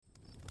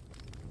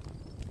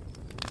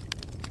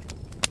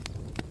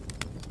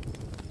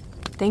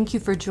Thank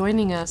you for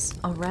joining us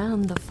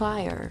around the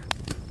fire.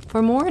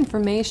 For more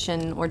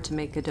information or to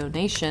make a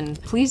donation,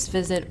 please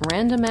visit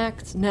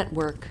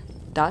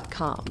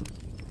randomactsnetwork.com.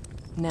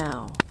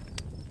 Now,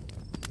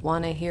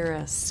 want to hear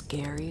a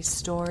scary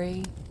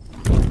story?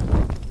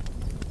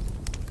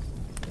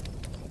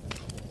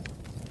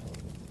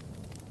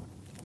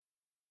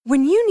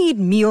 When you need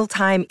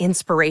mealtime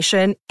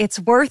inspiration, it's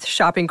worth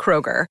shopping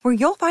Kroger, where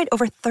you'll find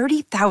over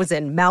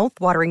 30,000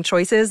 mouth-watering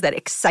choices that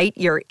excite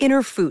your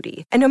inner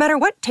foodie. And no matter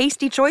what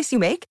tasty choice you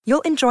make,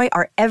 you'll enjoy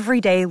our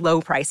everyday low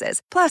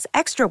prices, plus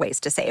extra ways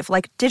to save,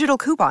 like digital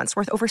coupons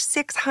worth over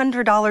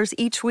 $600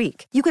 each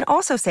week. You can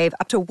also save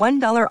up to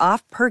 $1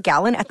 off per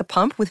gallon at the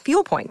pump with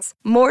fuel points.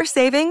 More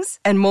savings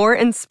and more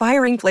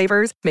inspiring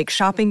flavors make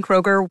shopping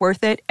Kroger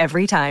worth it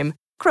every time.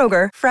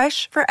 Kroger,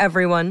 fresh for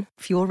everyone.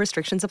 Fuel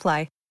restrictions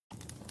apply.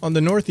 On the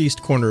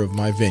northeast corner of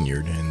my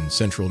vineyard in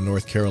central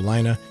North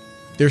Carolina,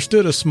 there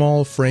stood a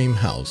small frame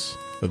house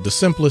of the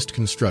simplest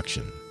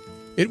construction.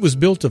 It was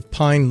built of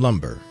pine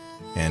lumber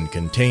and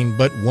contained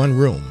but one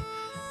room,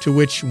 to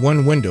which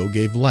one window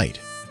gave light.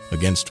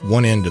 Against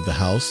one end of the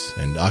house,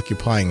 and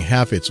occupying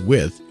half its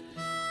width,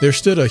 there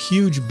stood a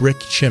huge brick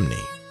chimney.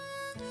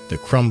 The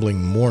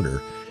crumbling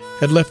mortar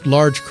had left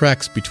large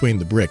cracks between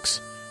the bricks.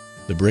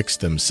 The bricks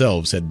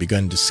themselves had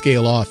begun to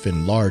scale off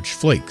in large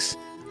flakes,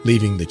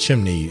 leaving the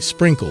chimney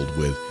sprinkled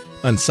with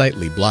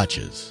unsightly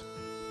blotches.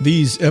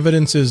 These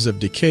evidences of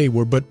decay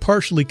were but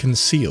partially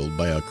concealed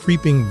by a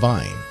creeping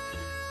vine,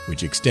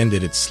 which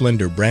extended its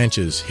slender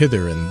branches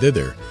hither and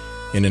thither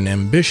in an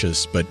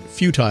ambitious but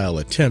futile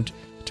attempt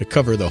to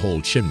cover the whole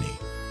chimney.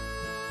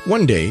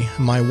 One day,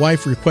 my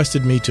wife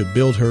requested me to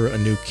build her a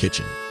new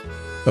kitchen.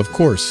 Of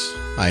course,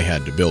 I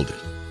had to build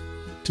it.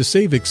 To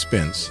save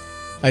expense,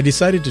 I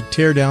decided to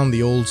tear down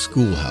the old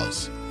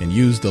schoolhouse and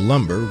use the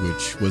lumber,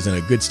 which was in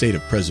a good state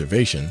of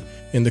preservation,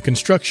 in the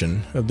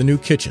construction of the new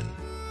kitchen.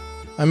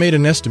 I made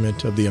an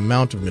estimate of the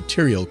amount of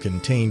material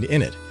contained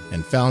in it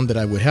and found that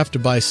I would have to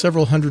buy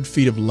several hundred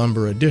feet of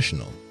lumber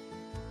additional.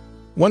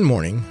 One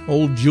morning,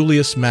 old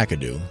Julius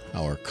McAdoo,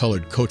 our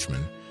colored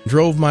coachman,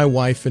 drove my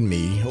wife and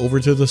me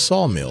over to the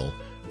sawmill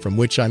from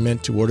which I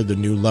meant to order the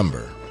new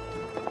lumber.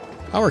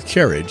 Our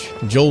carriage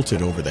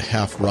jolted over the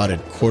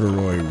half-rotted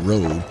corduroy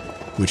road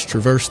which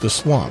traversed the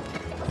swamp,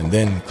 and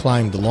then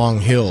climbed the long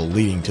hill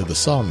leading to the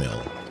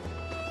sawmill.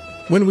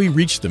 When we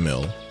reached the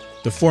mill,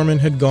 the foreman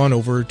had gone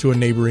over to a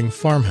neighboring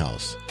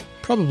farmhouse,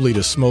 probably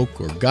to smoke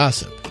or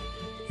gossip,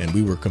 and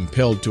we were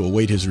compelled to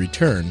await his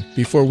return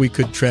before we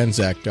could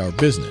transact our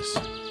business.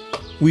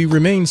 We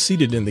remained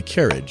seated in the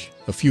carriage,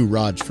 a few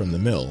rods from the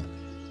mill,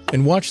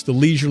 and watched the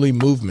leisurely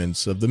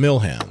movements of the mill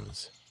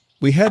hands.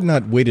 We had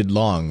not waited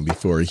long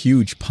before a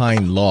huge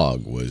pine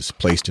log was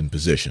placed in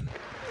position.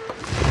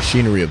 The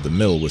machinery of the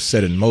mill was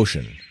set in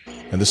motion,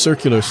 and the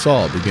circular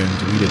saw began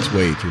to eat its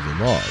way through the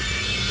log,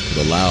 with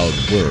a loud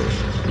whir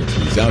which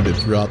resounded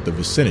throughout the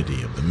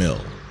vicinity of the mill.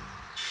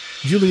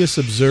 Julius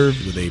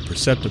observed with a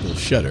perceptible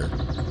shudder,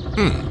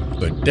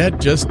 but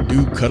that just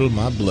do cuddle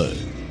my blood."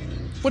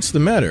 "What's the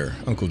matter,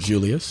 Uncle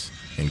Julius?"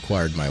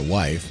 inquired my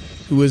wife,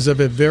 who was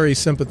of a very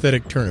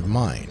sympathetic turn of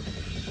mind.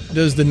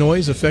 "Does the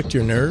noise affect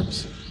your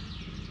nerves?"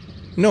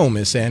 "No,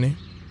 Miss Annie,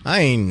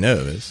 I ain't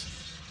nervous,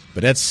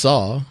 but that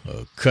saw,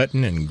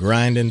 cutting and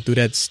grinding through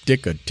that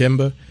stick of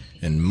timber,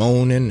 and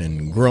moaning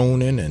and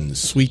groaning and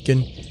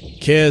squeaking,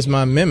 carries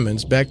my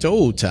memories back to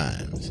old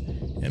times,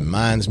 and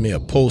minds me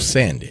of Po'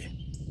 Sandy."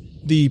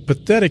 The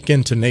pathetic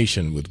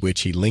intonation with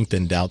which he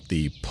lengthened out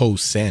the Po'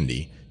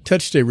 Sandy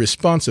touched a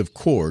responsive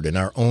chord in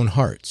our own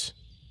hearts.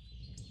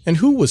 "And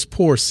who was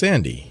poor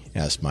Sandy?"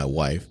 asked my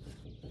wife.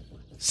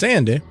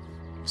 "Sandy,"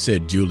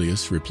 said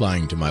Julius,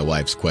 replying to my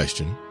wife's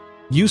question,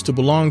 "used to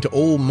belong to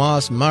old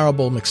Marse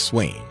Marrable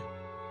McSwain.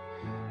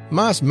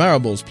 Marse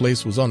Marrable's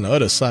place was on the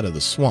other side of the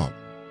swamp,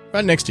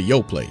 right next to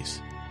your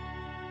place.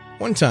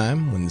 One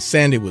time, when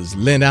Sandy was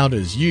lent out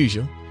as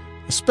usual,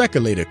 a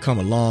speculator come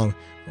along,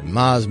 and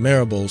Marse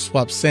Marrable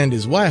swapped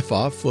Sandy's wife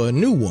off for a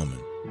new woman.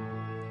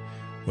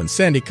 When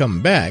Sandy come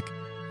back,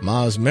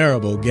 Marse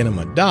Marrable get him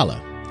 $1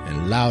 and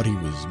allowed he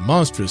was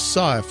monstrous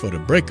sorry for the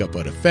breakup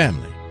of the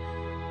family,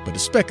 but the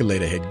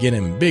speculator had get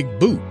him big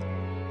boot,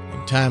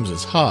 and times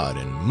was hard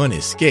and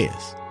money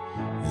scarce,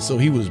 and so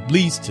he was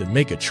bleased to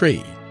make a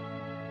trade.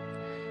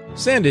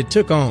 Sandy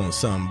took on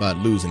some about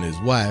losing his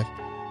wife,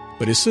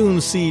 but he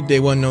soon seed they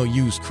wasn't no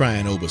use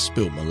crying over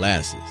spilt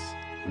molasses.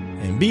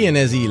 And being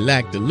as he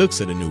lacked the looks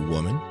of the new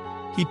woman,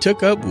 he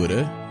took up with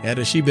her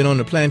after she been on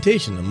the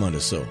plantation a month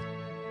or so.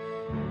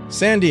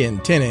 Sandy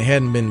and Tenny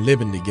hadn't been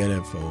living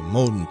together for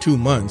more than 2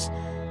 months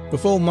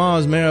before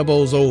Marse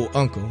Marrable's old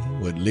uncle,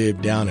 who had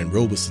lived down in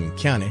Robeson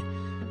County,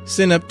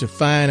 sent up to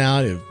find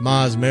out if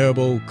Marse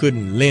Marrable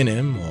couldn't lend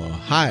him or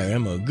hire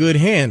him a good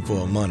hand for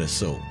a month or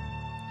so.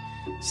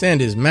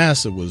 Sandy's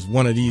master was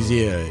one of these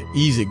here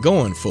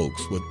easy-going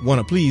folks would want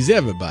to please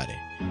everybody,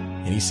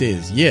 and he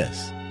says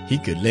yes, he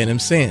could lend him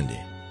Sandy.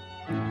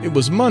 It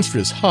was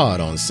monstrous hard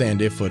on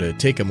Sandy for to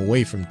take him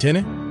away from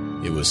Tenny.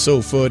 It was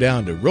so far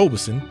down to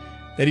Robeson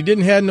that he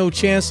didn't have no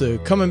chance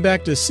of coming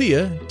back to see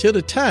her till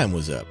the time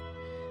was up.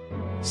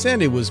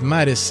 Sandy was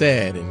mighty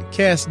sad and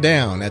cast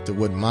down after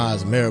what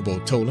Mars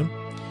Marrabo told him,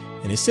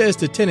 and he says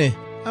to Tenny,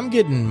 "I'm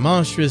getting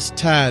monstrous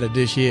tired of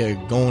this here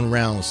going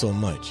round so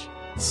much.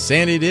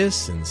 Sandy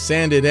this and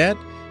Sandy that,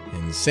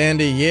 and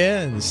Sandy yeah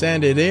and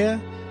Sandy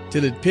there,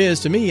 till it appears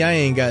to me I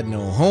ain't got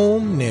no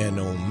home, ne'er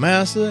no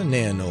master,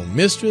 ne'er no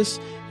mistress,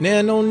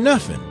 ne'er no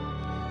nothing.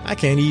 I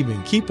can't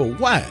even keep a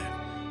wife.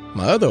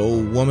 My other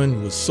old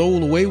woman was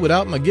sold away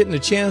without my getting a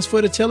chance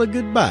for to tell her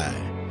goodbye.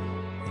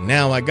 And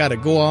now I gotta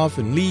go off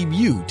and leave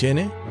you,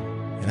 Tenny,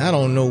 and I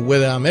don't know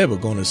whether I'm ever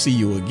gonna see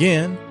you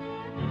again.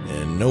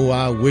 And no,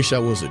 I wish I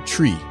was a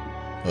tree,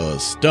 or a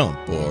stump,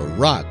 or a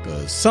rock,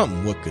 or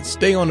something what could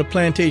stay on the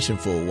plantation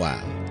for a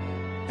while."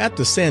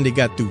 After Sandy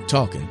got through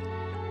talking,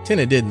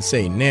 Tenny didn't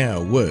say ne'er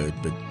a word,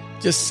 but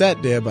just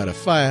sat there by the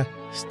fire,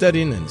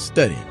 studying and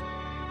studying.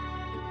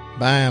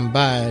 By and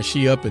by,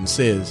 she up and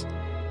says,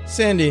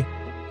 "Sandy,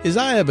 is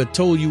I ever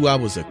told you I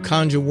was a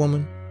conjure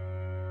woman?"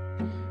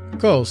 Of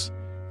course,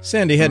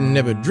 Sandy hadn't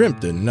never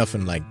dreamt of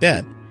nothing like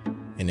that,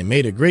 and it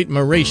made a great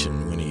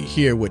moderation when he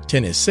hear what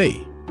Tenny say.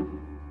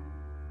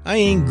 "I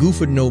ain't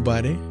goofed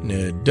nobody,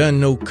 nor done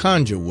no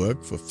conjure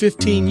work for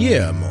 15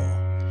 year or more.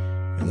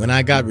 And when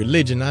I got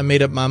religion, I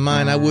made up my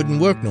mind I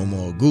wouldn't work no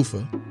more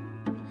goofer.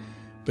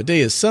 But there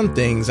is some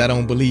things I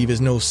don't believe is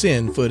no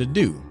sin for to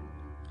do.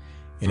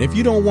 And if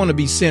you don't want to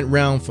be sent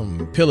round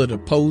from pillar to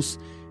post,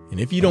 and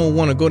if you don't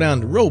want to go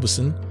down to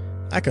Robeson,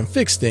 I can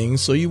fix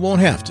things so you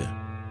won't have to.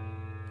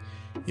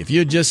 If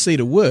you'll just say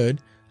the word,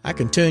 I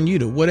can turn you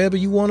to whatever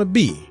you want to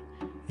be,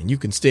 and you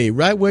can stay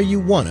right where you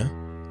want to,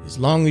 as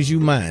long as you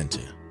mind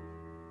to."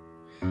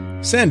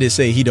 Sandy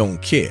say he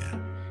don't care.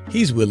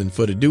 He's willing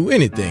for to do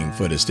anything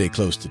for to stay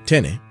close to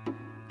Tenny.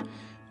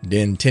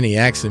 Then Tenny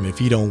asks him if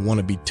he don't want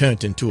to be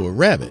turned into a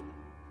rabbit.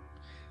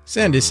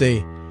 Sandy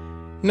say,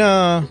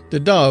 "Nah, the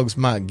dogs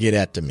might get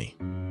after me."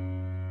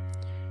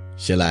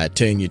 "Shall I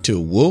turn you to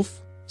a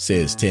wolf?"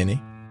 says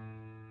Tenny.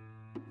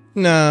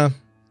 "Nah,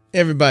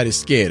 everybody's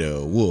scared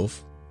of a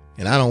wolf,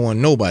 and I don't want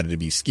nobody to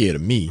be scared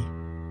of me.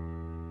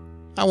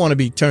 I want to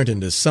be turned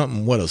into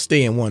something what'll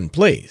stay in one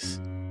place."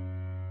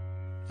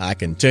 "I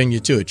can turn you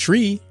to a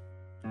tree,"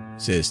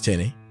 says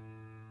Tenny.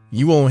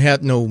 "You won't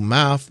have no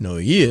mouth nor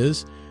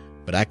ears,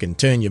 but I can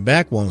turn you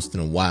back once in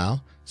a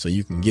while so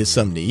you can get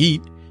something to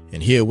eat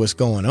and hear what's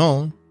going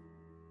on."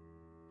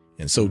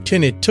 And so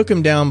Tenny took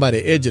him down by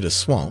the edge of the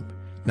swamp,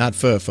 not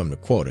far from the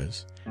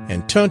quarters,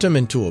 and turned him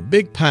into a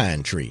big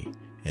pine tree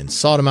and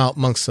sought him out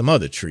amongst some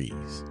other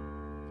trees.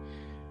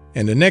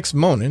 And the next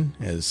morning,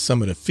 as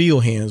some of the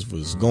field hands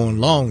was going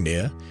along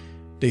there,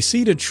 they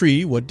seed a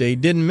tree what they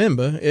didn't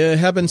remember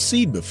having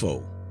seed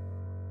before.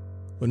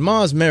 When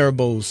Mars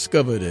Marrabo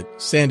discovered that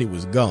Sandy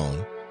was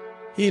gone,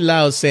 he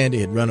allowed Sandy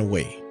had run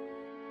away.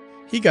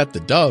 He got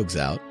the dogs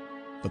out,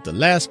 but the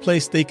last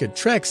place they could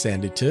track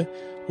Sandy to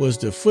was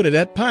the foot of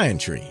that pine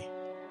tree.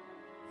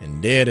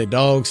 And there the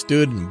dogs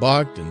stood and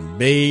barked and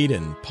bayed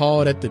and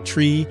pawed at the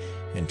tree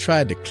and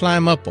tried to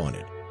climb up on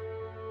it.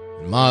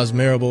 And Mars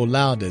Marrabo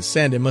allowed that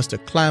Sandy must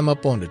have climbed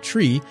up on the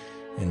tree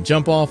and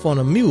jump off on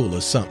a mule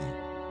or something,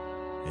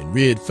 and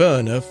reared far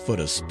enough for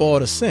to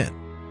sport a scent.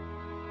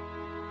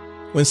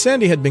 When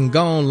Sandy had been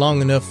gone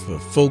long enough for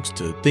folks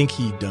to think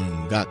he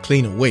done got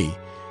clean away,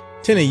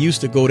 Tenny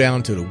used to go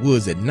down to the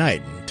woods at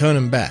night and turn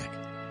him back,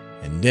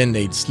 and then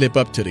they'd slip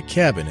up to the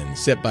cabin and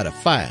sit by the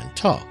fire and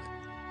talk.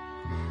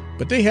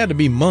 But they had to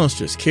be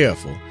monstrous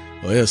careful,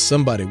 or else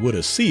somebody would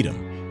have seen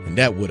them, and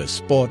that would have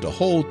spoiled the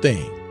whole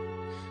thing.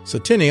 So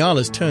Tenny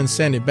always turned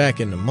Sandy back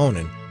in the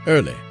morning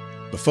early,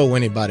 before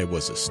anybody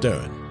was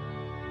a-stirring.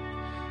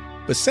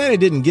 But Sandy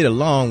didn't get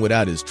along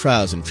without his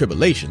trials and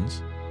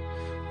tribulations.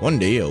 One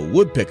day a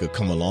woodpecker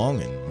come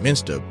along and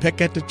minced a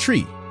peck at the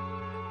tree,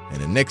 and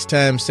the next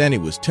time Sandy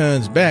was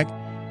turned back,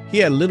 he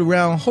had a little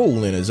round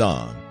hole in his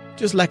arm,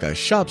 just like a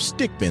sharp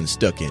stick been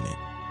stuck in it.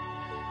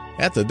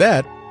 After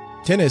that,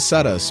 Tenny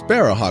sot a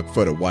sparrowhawk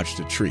for to watch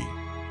the tree.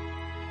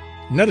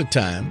 Another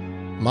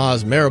time,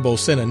 Mars Marrabo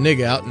sent a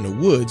nigger out in the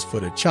woods for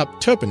to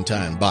chop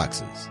turpentine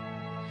boxes.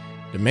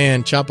 The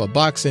man chop a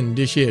box in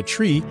this here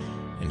tree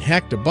and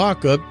hack the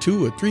bark up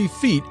 2 or 3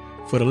 feet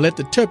for to let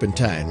the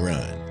turpentine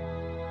run.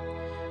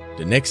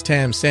 The next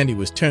time Sandy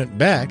was turned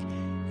back,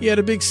 he had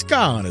a big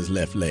scar on his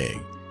left leg.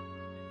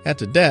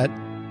 After that,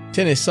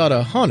 Tenny sot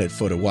a hornet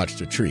for to watch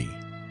the tree,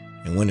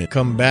 and when it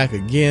come back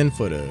again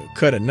for to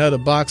cut another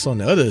box on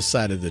the other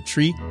side of the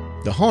tree,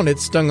 the hornet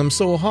stung him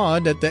so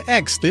hard that the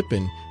axe slipped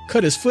and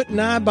cut his foot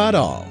nigh about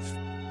off.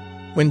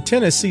 When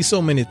Tenny see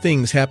so many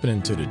things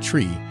happening to the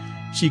tree,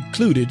 she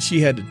concluded she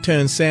had to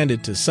turn Sandy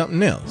to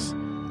something else,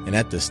 and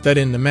after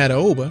studying the matter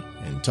over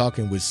and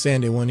talking with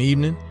Sandy one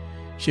evening,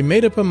 she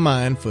made up her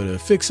mind for to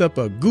fix up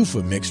a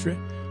goofer mixture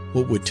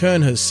what would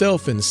turn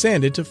herself and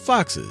Sandy to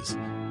foxes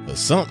or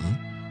something,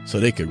 so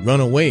they could run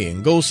away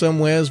and go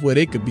somewheres where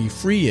they could be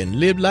free and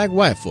live like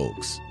white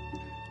folks.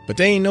 But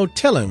there ain't no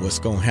telling what's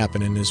going to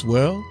happen in this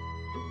world.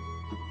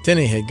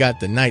 Tenny had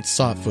got the night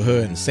sought for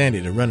her and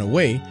Sandy to run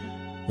away,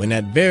 when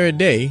that very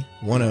day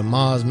one of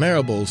Mars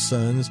Marrabo's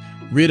sons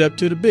rid up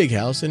to the big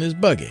house in his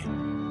buggy,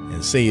 and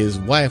and say his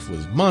wife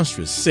was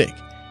monstrous sick,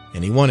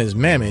 and he want his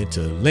mammy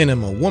to lend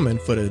him a woman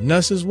for to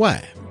nuss his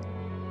wife.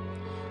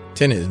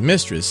 Tenny's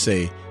mistress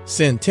say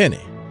send Tenny.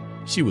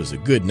 She was a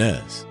good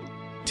nurse.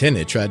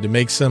 Tenny tried to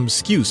make some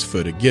excuse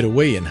for to get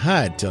away and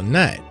hide till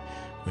night,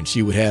 when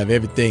she would have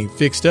everything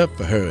fixed up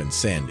for her and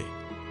Sandy.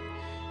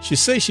 She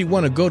say she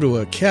want to go to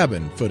her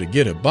cabin for to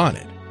get her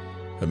bonnet.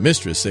 Her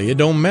mistress say it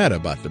don't matter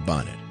about the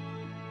bonnet.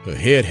 Her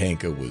head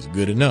hanker was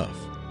good enough.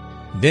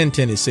 Then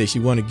Tenny say she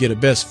want to get her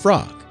best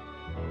frock.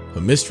 Her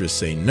mistress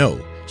say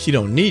no, she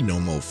don't need no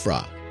more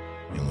frock,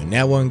 and when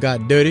that one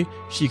got dirty,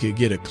 she could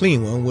get a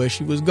clean one where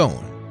she was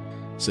going.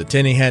 So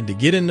Tenny had to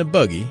get in the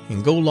buggy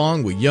and go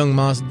along with young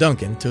Marse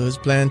Duncan to his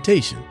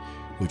plantation,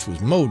 which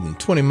was more than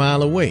 20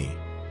 miles away,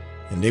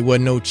 and there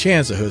wasn't no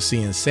chance of her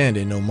seeing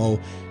Sandy no more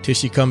till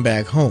she come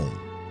back home.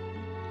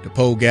 The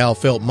poor gal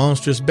felt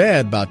monstrous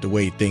bad about the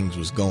way things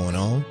was going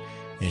on,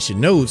 and she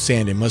knowed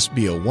Sandy must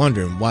be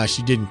a-wondering why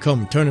she didn't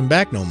come turning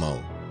back no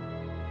more.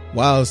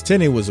 Whilst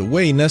Tenny was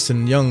away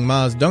nussing young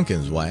Marse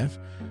Duncan's wife,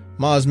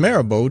 Marse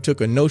Marrabo took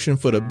a notion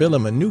for to build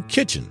him a new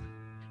kitchen,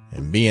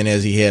 and being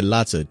as he had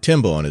lots of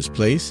timber on his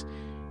place,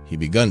 he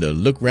begun to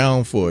look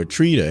round for a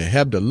tree to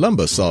have the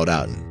lumber sawed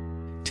out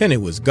in. Tenny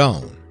was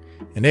gone,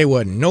 and there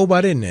wasn't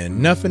nobody in there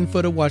nothing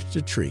for to watch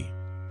the tree.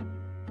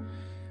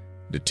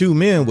 The two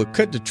men would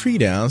cut the tree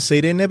down,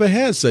 say they never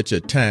had such a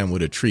time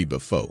with a tree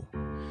before.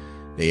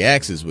 Their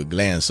axes would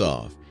glance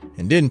off,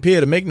 and didn't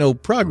appear to make no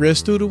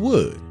progress through the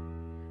wood.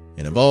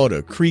 And of all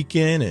the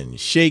creaking and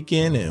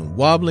shaking and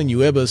wobbling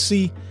you ever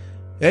see,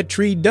 that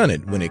tree done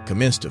it when it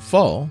commenced to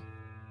fall.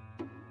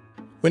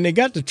 When they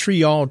got the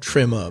tree all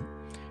trim up,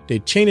 they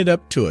chained it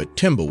up to a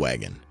timber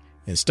wagon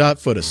and start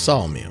for the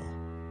sawmill.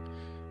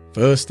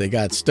 First, they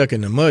got stuck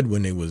in the mud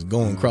when they was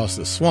going across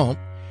the swamp,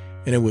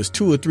 and it was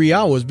 2 or 3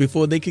 hours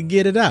before they could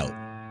get it out.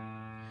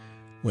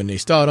 When they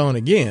start on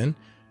again,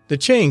 the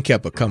chain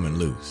kept a coming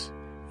loose,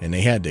 and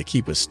they had to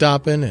keep a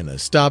stopping and a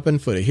stopping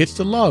for to hitch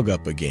the log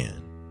up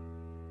again.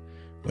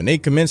 When they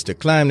commenced to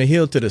climb the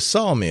hill to the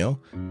sawmill,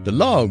 the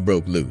log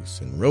broke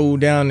loose and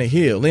rolled down the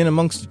hill in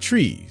amongst the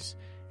trees,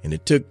 and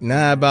it took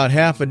nigh about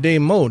half a day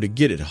more to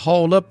get it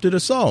hauled up to the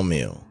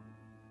sawmill.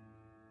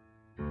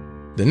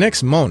 The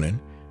next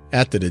morning,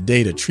 after the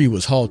day the tree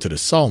was hauled to the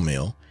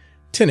sawmill,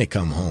 Tenny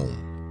come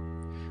home.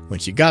 When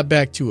she got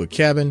back to her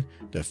cabin,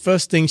 the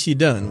first thing she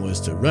done was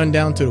to run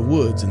down to the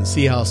woods and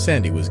see how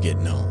Sandy was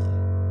getting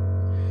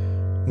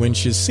on. When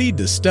she seed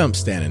the stump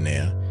standing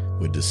there,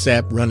 with the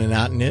sap running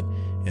out in it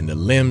and the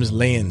limbs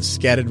laying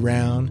scattered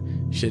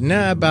round, she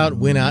nigh about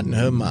went out in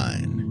her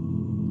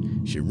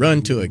mind. She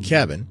run to her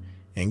cabin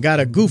and got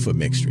a gopher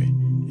mixture,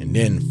 and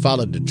then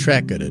followed the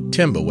track of the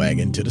timber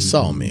wagon to the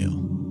sawmill.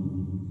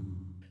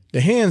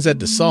 The hands at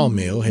the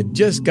sawmill had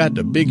just got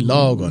the big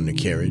log on the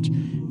carriage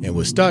and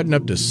was starting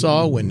up the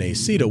saw when they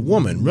seed a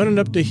woman running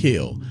up the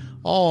hill,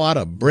 all out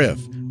of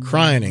breath,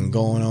 crying and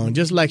going on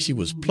just like she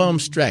was plumb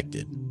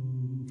stracted.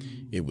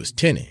 It was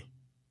Tenny.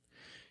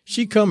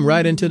 She come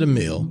right into the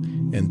mill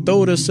and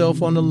throwed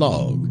herself on the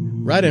log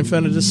right in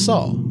front of the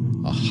saw,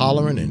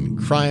 a-hollering and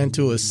crying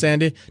to her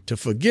Sandy to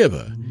forgive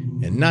her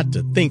and not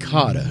to think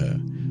hard of her,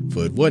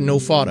 for it wasn't no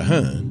fault of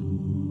hern.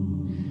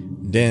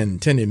 Then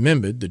Tenny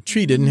remembered the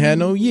tree didn't have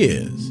no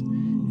years,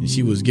 and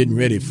she was getting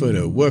ready for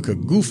to work a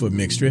gopher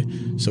mixture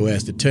so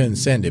as to turn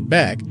Sandy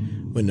back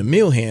when the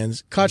mill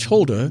hands caught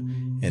hold of her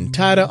and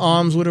tied her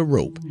arms with a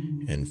rope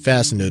and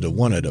fastened her to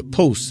one of the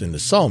posts in the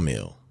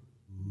sawmill.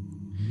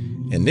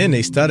 And then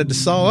they started to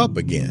saw up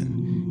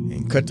again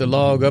and cut the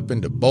log up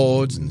into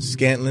boards and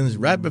scantlings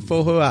right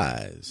before her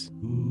eyes.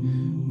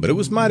 But it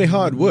was mighty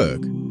hard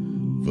work,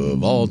 for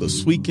of all the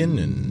squeaking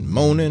and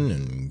moaning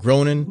and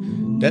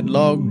groaning, that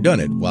log done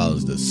it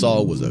whiles the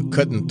saw was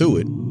a-cutting through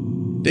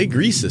it. They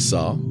greased the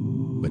saw,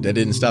 but that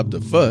didn't stop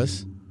the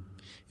fuss.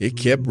 It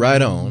kept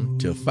right on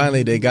till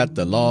finally they got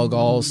the log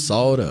all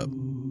sawed up.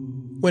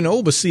 When the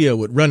overseer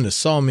would run the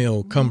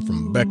sawmill come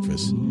from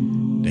breakfast,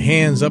 the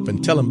hands up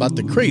and tell him about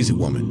the crazy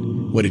woman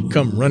what had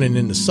come running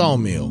in the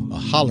sawmill,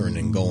 a-hollering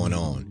and going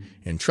on,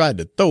 and tried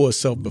to throw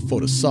herself before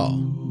the saw.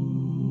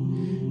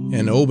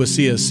 And the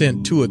overseer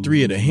sent 2 or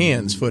 3 of the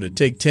hands for to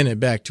take Tenny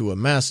back to her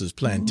master's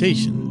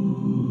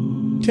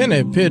plantation. Tenny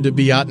appeared to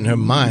be out in her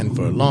mind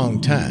for a long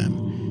time,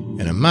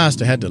 and her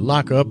master had to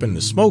lock her up in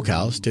the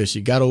smokehouse till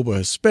she got over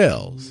her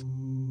spells.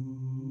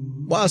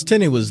 Whilst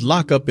Tenny was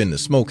locked up in the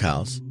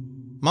smokehouse,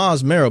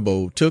 Marse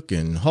Marrabo took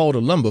and hauled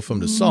the lumber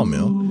from the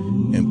sawmill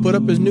and put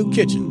up his new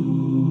kitchen.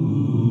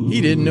 He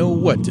didn't know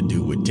what to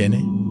do with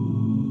Tenny.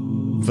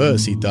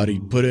 First, he thought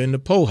he'd put her in the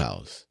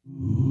poorhouse.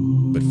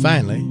 But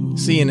finally,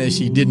 seeing that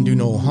she didn't do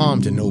no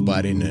harm to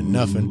nobody nor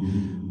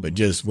nothing, but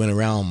just went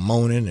around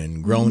moaning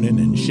and groaning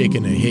and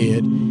shaking her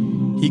head,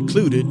 he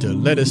concluded to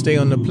let her stay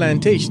on the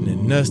plantation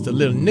and nurse the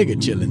little nigger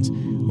chillins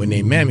when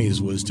they mammies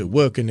was to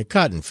work in the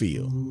cotton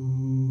field.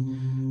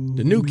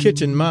 The new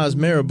kitchen Marse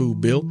Marrabo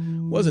built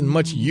wasn't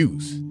much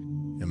use,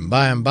 and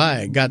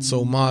by it got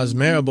so Marse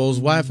Marrabo's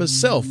wife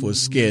herself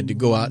was scared to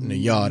go out in the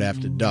yard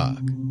after dark.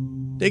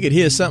 They could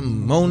hear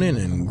something moaning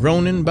and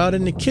groaning about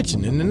in the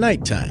kitchen in the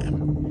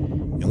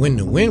nighttime, and when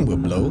the wind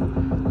would blow,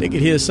 they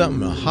could hear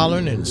something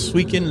a-hollering and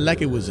squeaking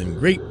like it was in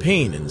great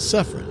pain and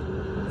suffering.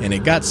 And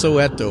it got so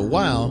after a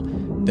while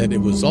that it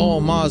was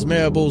all Mars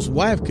Marrowbow's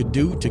wife could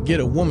do to get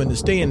a woman to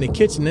stay in the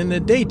kitchen in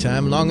the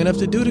daytime long enough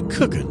to do the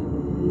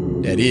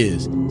cooking. That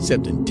is,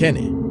 excepting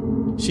Tenny.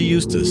 She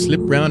used to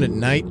slip round at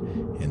night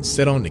and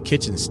sit on the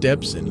kitchen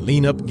steps and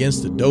lean up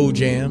against the door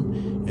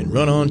jamb and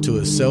run on to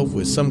herself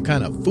with some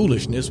kind of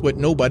foolishness what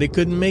nobody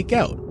couldn't make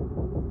out.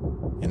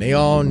 And they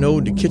all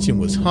knowed the kitchen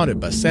was haunted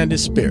by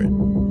Sandy's spirit.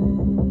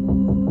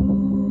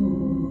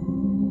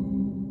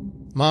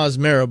 Mars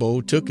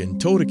Marrowbow took and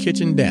tore the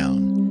kitchen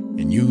down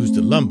and used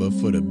the lumber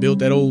for to build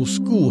that old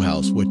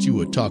schoolhouse what you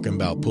were talking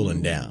about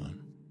pulling down.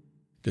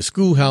 The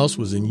schoolhouse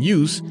was in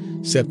use,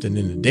 excepting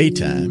in the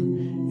daytime,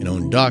 and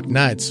on dark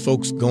nights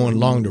folks going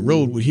along the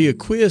road would hear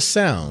queer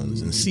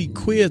sounds and see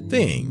queer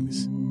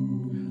things.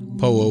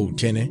 Poor old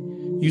Tenny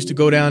used to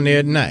go down there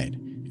at night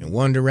and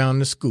wander around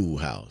the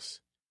schoolhouse.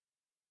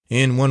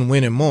 And one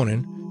winter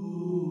morning,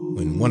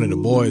 when one of the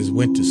boys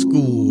went to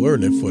school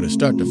early for to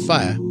start the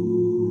fire,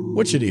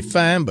 what should he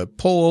find but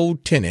poor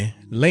old Tenny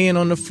laying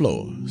on the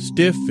floor,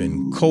 stiff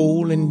and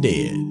cold and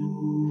dead.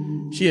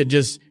 She had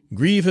just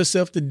grieved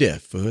herself to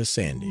death for her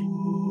Sandy.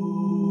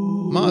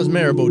 Mars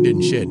Marrowbow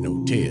didn't shed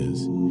no tears.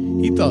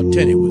 He thought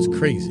Tenny was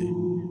crazy,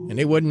 and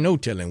there wasn't no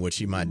telling what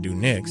she might do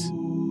next.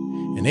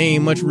 And there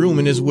ain't much room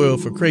in this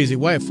world for crazy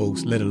white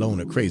folks, let alone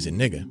a crazy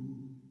nigger.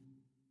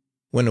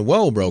 When the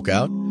war broke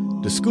out,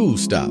 the school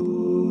stopped,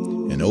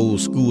 and the old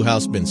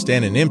schoolhouse been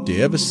standing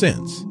empty ever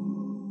since.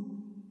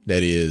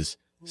 That is,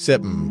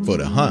 excepting for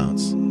the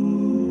haunts.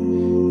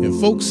 And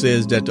folks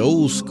says that the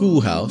old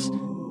schoolhouse,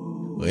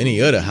 or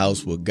any other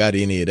house what got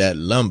any of that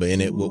lumber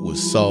in it what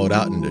was sawed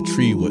out in the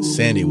tree what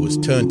Sandy was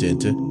turned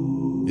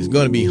into, is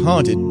going to be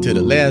haunted till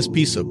the last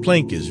piece of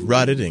plank is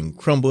rotted and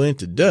crumbled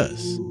into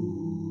dust.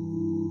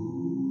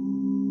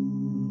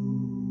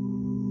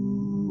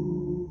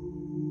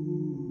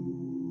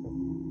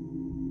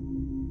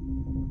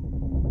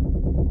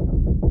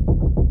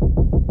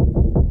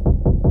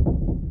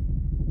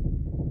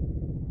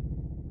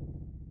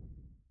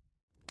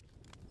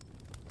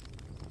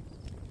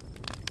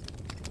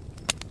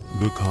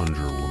 The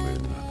Conjure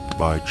Woman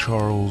by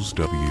Charles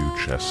W.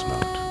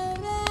 Chestnut.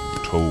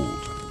 Told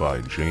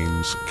by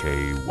James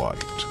K.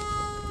 White.